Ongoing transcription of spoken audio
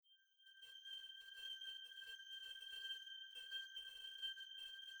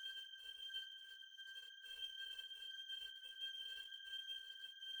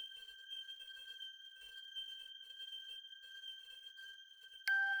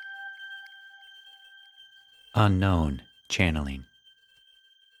Unknown Channeling.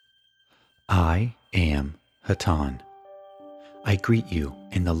 I am Hatan. I greet you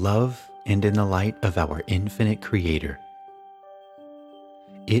in the love and in the light of our infinite Creator.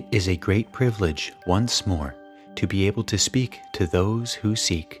 It is a great privilege once more to be able to speak to those who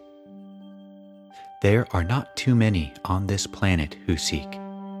seek. There are not too many on this planet who seek.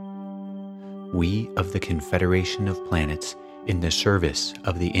 We of the Confederation of Planets in the service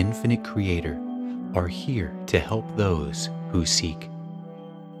of the infinite Creator are here to help those who seek.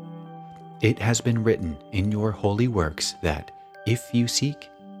 It has been written in your holy works that if you seek,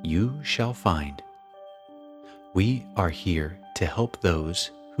 you shall find. We are here to help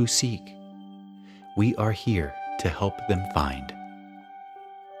those who seek. We are here to help them find.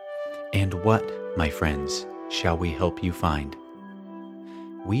 And what, my friends, shall we help you find?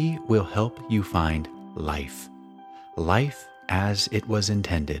 We will help you find life. Life as it was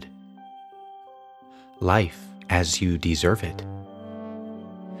intended. Life as you deserve it.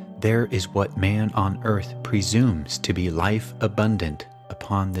 There is what man on earth presumes to be life abundant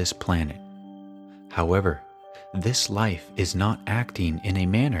upon this planet. However, this life is not acting in a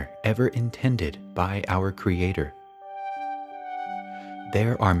manner ever intended by our Creator.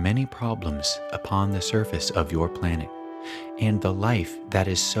 There are many problems upon the surface of your planet, and the life that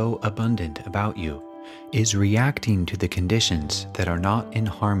is so abundant about you is reacting to the conditions that are not in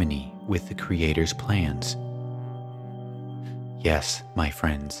harmony with the Creator's plans. Yes, my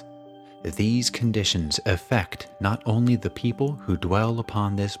friends, these conditions affect not only the people who dwell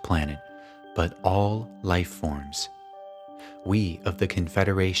upon this planet, but all life forms. We of the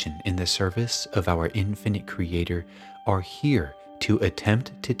Confederation in the service of our infinite Creator are here to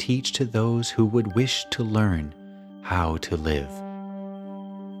attempt to teach to those who would wish to learn how to live.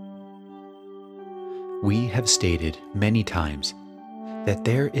 We have stated many times that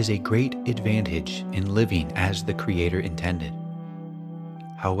there is a great advantage in living as the Creator intended.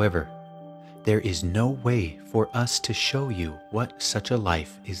 However, there is no way for us to show you what such a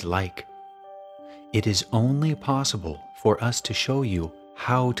life is like. It is only possible for us to show you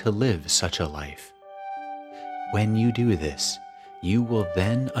how to live such a life. When you do this, you will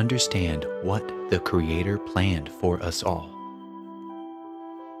then understand what the Creator planned for us all.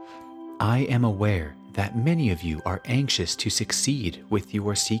 I am aware that many of you are anxious to succeed with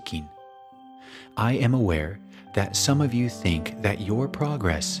your seeking. I am aware that some of you think that your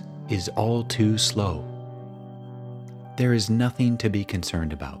progress is all too slow. There is nothing to be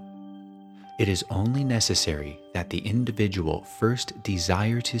concerned about. It is only necessary that the individual first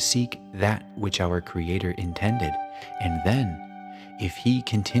desire to seek that which our Creator intended, and then, if he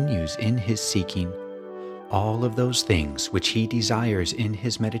continues in his seeking, all of those things which he desires in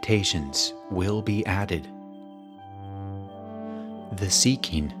his meditations will be added. The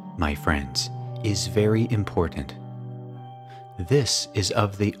seeking, my friends, is very important. This is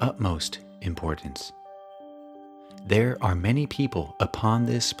of the utmost importance. There are many people upon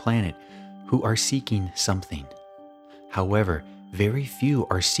this planet who are seeking something. However, very few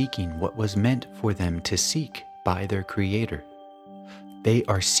are seeking what was meant for them to seek by their Creator. They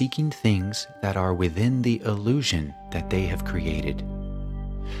are seeking things that are within the illusion that they have created.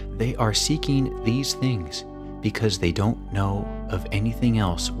 They are seeking these things because they don't know of anything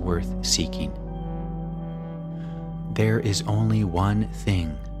else worth seeking. There is only one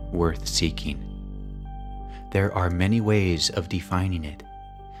thing worth seeking. There are many ways of defining it.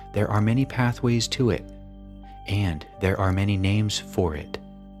 There are many pathways to it, and there are many names for it.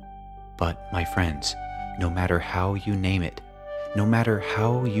 But, my friends, no matter how you name it, no matter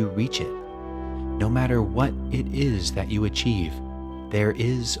how you reach it, no matter what it is that you achieve, there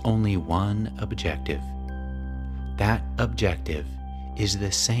is only one objective. That objective is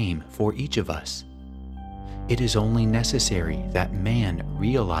the same for each of us. It is only necessary that man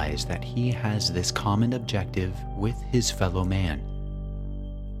realize that he has this common objective with his fellow man.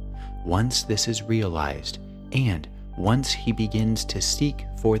 Once this is realized, and once he begins to seek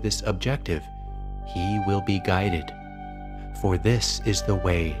for this objective, he will be guided. For this is the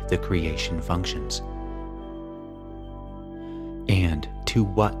way the creation functions. And to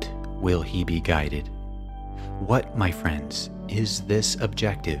what will he be guided? What, my friends, is this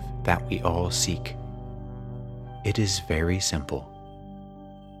objective that we all seek? It is very simple.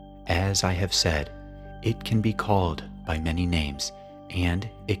 As I have said, it can be called by many names, and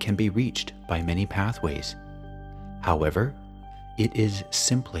it can be reached by many pathways. However, it is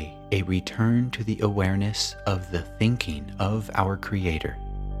simply a return to the awareness of the thinking of our Creator.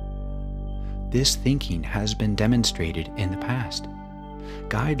 This thinking has been demonstrated in the past.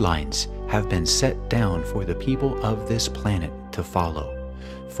 Guidelines have been set down for the people of this planet to follow,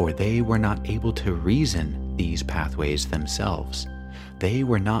 for they were not able to reason these pathways themselves, they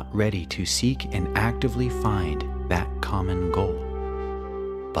were not ready to seek and actively find that common goal.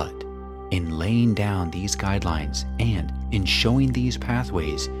 But in laying down these guidelines and in showing these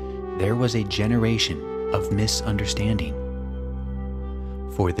pathways, there was a generation of misunderstanding.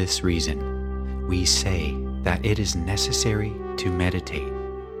 For this reason, we say that it is necessary to meditate,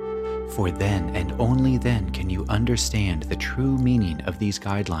 for then and only then can you understand the true meaning of these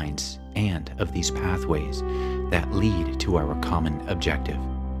guidelines and of these pathways that lead to our common objective.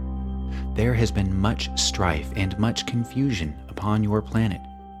 There has been much strife and much confusion upon your planet,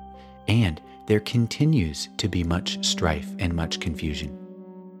 and there continues to be much strife and much confusion.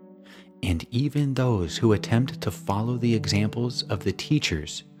 And even those who attempt to follow the examples of the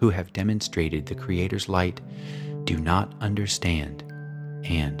teachers who have demonstrated the Creator's light do not understand,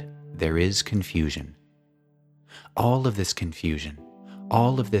 and there is confusion. All of this confusion,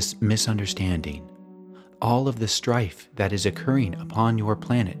 all of this misunderstanding, all of the strife that is occurring upon your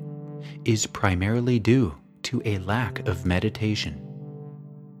planet is primarily due to a lack of meditation.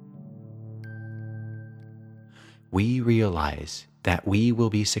 We realize that we will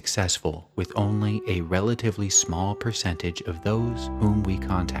be successful with only a relatively small percentage of those whom we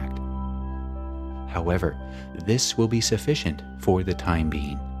contact. However, this will be sufficient for the time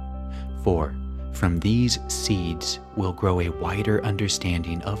being, for from these seeds will grow a wider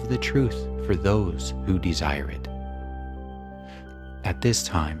understanding of the truth for those who desire it. At this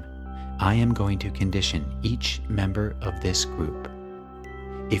time, I am going to condition each member of this group.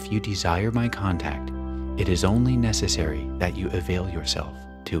 If you desire my contact, it is only necessary that you avail yourself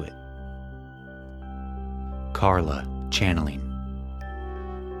to it. Carla channeling.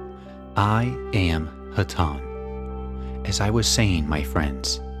 I am Hatonn. As I was saying, my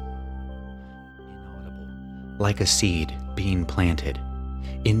friends, like a seed being planted,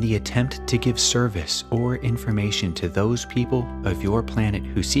 in the attempt to give service or information to those people of your planet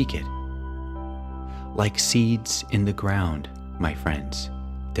who seek it. Like seeds in the ground, my friends,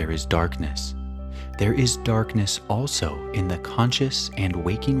 there is darkness. There is darkness also in the conscious and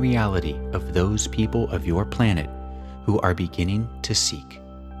waking reality of those people of your planet who are beginning to seek.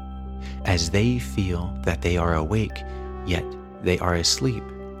 As they feel that they are awake, yet they are asleep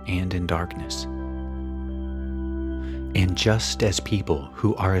and in darkness. And just as people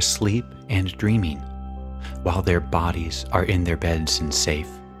who are asleep and dreaming, while their bodies are in their beds and safe,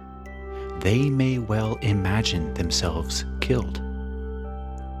 they may well imagine themselves killed.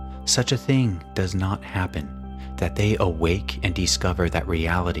 Such a thing does not happen, that they awake and discover that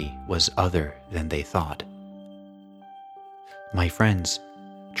reality was other than they thought. My friends,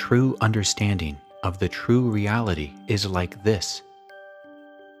 true understanding of the true reality is like this.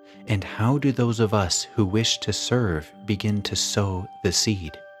 And how do those of us who wish to serve begin to sow the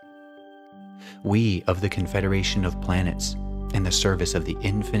seed? We of the Confederation of Planets, in the service of the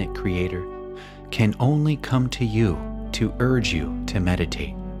Infinite Creator, can only come to you to urge you to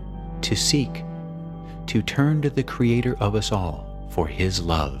meditate, to seek, to turn to the Creator of us all for His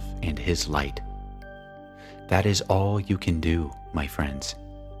love and His light. That is all you can do, my friends.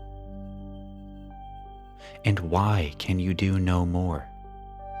 And why can you do no more?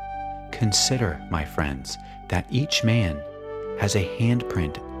 Consider, my friends, that each man has a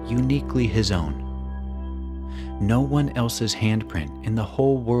handprint uniquely his own. No one else's handprint in the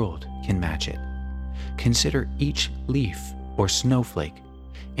whole world can match it. Consider each leaf or snowflake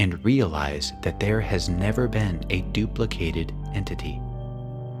and realize that there has never been a duplicated entity.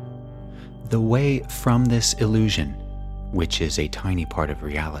 The way from this illusion, which is a tiny part of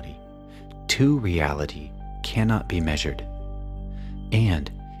reality, to reality cannot be measured,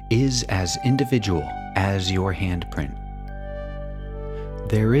 and is as individual as your handprint.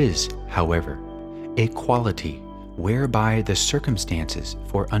 There is, however, a quality whereby the circumstances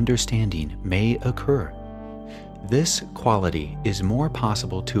for understanding may occur. This quality is more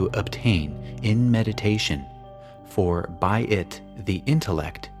possible to obtain in meditation, for by it the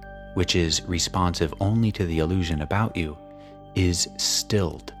intellect, which is responsive only to the illusion about you, is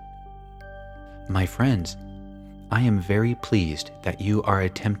stilled. My friends, I am very pleased that you are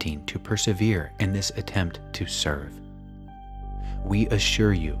attempting to persevere in this attempt to serve. We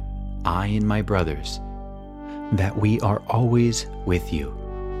assure you, I and my brothers, that we are always with you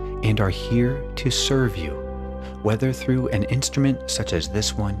and are here to serve you, whether through an instrument such as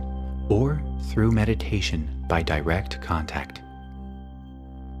this one or through meditation by direct contact.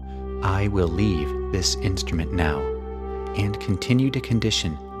 I will leave this instrument now and continue to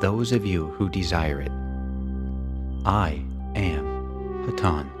condition those of you who desire it. I am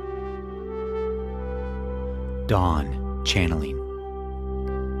Hatonn. Dawn channeling.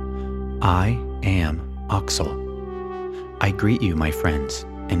 I am Oxal. I greet you, my friends,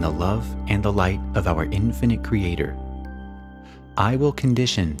 in the love and the light of our infinite Creator. I will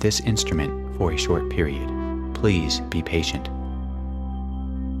condition this instrument for a short period. Please be patient.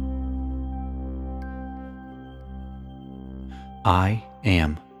 I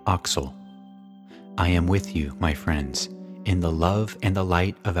am Oxal. I am with you, my friends, in the love and the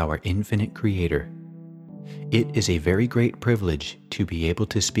light of our infinite Creator. It is a very great privilege to be able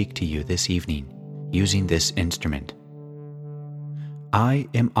to speak to you this evening using this instrument. I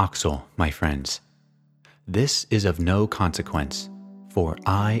am Oxal, my friends. This is of no consequence, for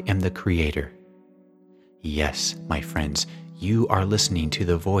I am the Creator. Yes, my friends, you are listening to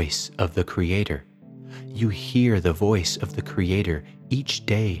the voice of the Creator. You hear the voice of the Creator each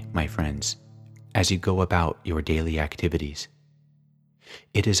day, my friends, as you go about your daily activities.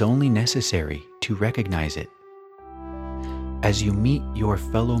 It is only necessary to recognize it. As you meet your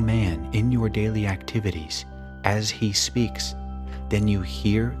fellow man in your daily activities, as he speaks, then you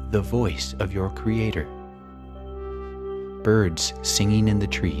hear the voice of your Creator. Birds singing in the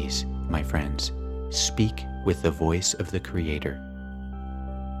trees, my friends, speak with the voice of the Creator.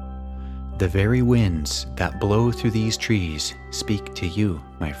 The very winds that blow through these trees speak to you,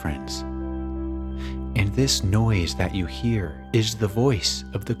 my friends. And this noise that you hear is the voice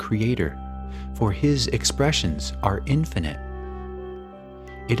of the Creator, for His expressions are infinite.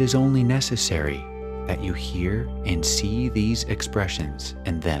 It is only necessary that you hear and see these expressions,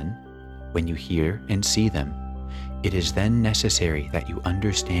 and then, when you hear and see them, it is then necessary that you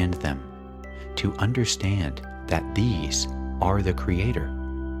understand them, to understand that these are the Creator.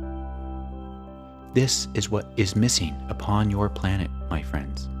 This is what is missing upon your planet, my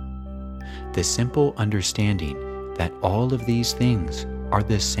friends. The simple understanding that all of these things are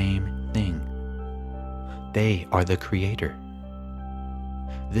the same thing. They are the Creator.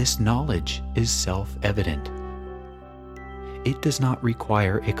 This knowledge is self-evident. It does not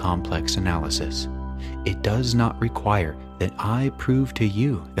require a complex analysis. It does not require that I prove to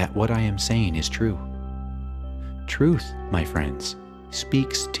you that what I am saying is true. Truth, my friends,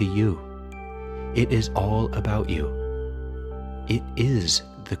 speaks to you. It is all about you. It is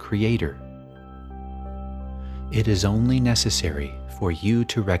the Creator. It is only necessary for you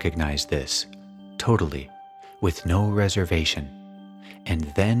to recognize this totally, with no reservation, and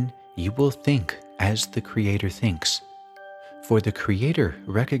then you will think as the Creator thinks. For the Creator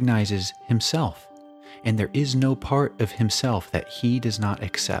recognizes Himself, and there is no part of Himself that He does not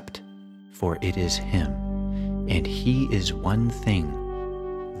accept, for it is Him, and He is one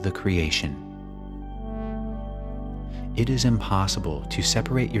thing, the creation. It is impossible to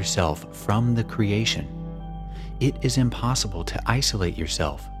separate yourself from the creation. It is impossible to isolate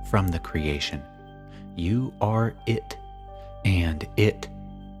yourself from the creation. You are it, and it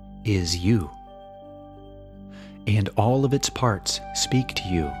is you. And all of its parts speak to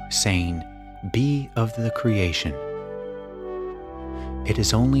you, saying, "Be of the creation." It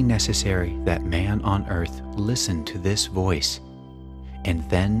is only necessary that man on earth listen to this voice, and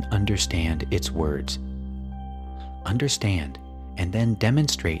then understand its words. Understand, and then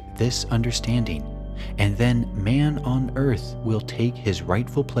demonstrate this understanding, and then man on earth will take his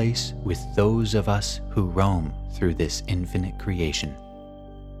rightful place with those of us who roam through this infinite creation.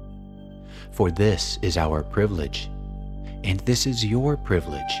 For this is our privilege, and this is your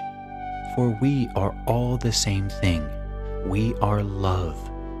privilege, for we are all the same thing. We are love,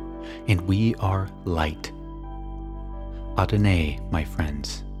 and we are light. Adonai, my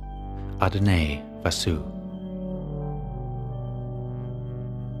friends. Adonai Vasu.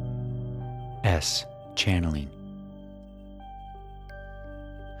 S. Channeling.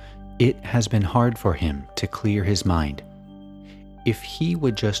 It has been hard for him to clear his mind. If he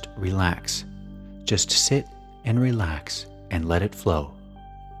would just relax, just sit and relax and let it flow.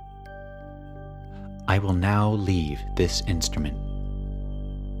 I will now leave this instrument.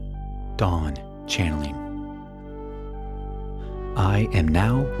 Dawn Channeling. I am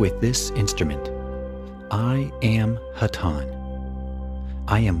now with this instrument. I am Hatan.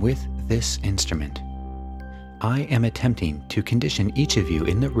 I am with this instrument. I am attempting to condition each of you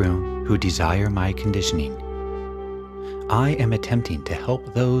in the room who desire my conditioning. I am attempting to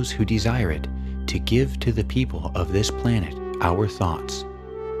help those who desire it to give to the people of this planet our thoughts.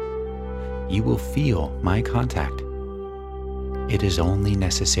 You will feel my contact. It is only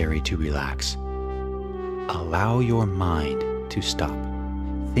necessary to relax. Allow your mind to stop.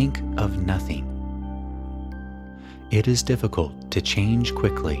 Think of nothing. It is difficult to change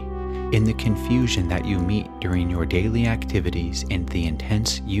quickly in the confusion that you meet during your daily activities and the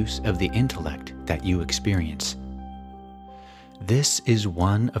intense use of the intellect that you experience. This is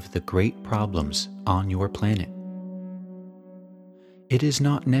one of the great problems on your planet. It is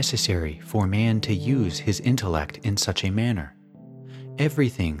not necessary for man to use his intellect in such a manner.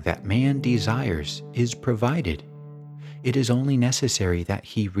 Everything that man desires is provided. It is only necessary that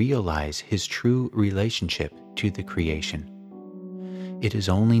he realize his true relationship to the creation. It is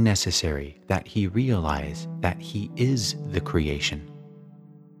only necessary that he realize that he is the creation.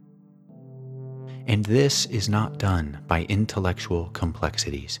 And this is not done by intellectual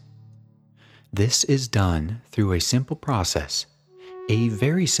complexities. This is done through a simple process, a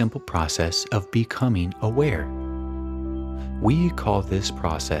very simple process of becoming aware. We call this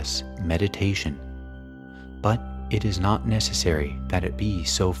process meditation, but it is not necessary that it be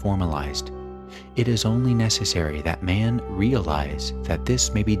so formalized. It is only necessary that man realize that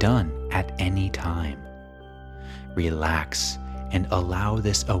this may be done at any time. Relax and allow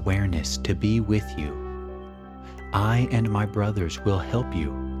this awareness to be with you. I and my brothers will help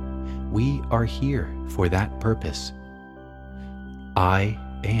you. We are here for that purpose. I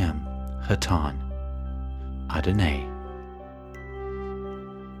am Hatonn, Adonai.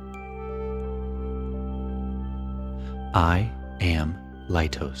 I am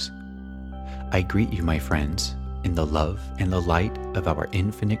Laitos. I greet you, my friends, in the love and the light of our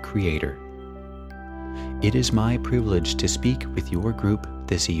infinite Creator. It is my privilege to speak with your group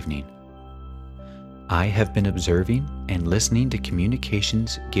this evening. I have been observing and listening to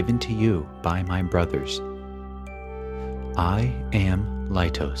communications given to you by my brothers. I am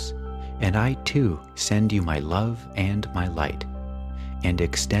Laitos, and I too send you my love and my light, and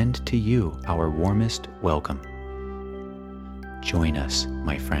extend to you our warmest welcome. Join us,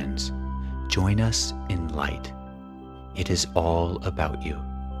 my friends. Join us in light. It is all about you.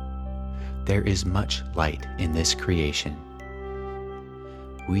 There is much light in this creation.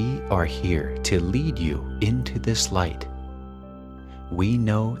 We are here to lead you into this light. We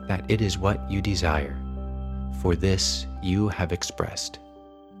know that it is what you desire. For this you have expressed.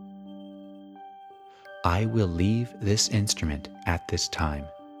 I will leave this instrument at this time.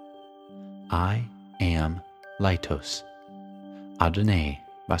 I am Laitos. Adonai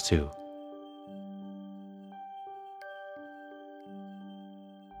Basu.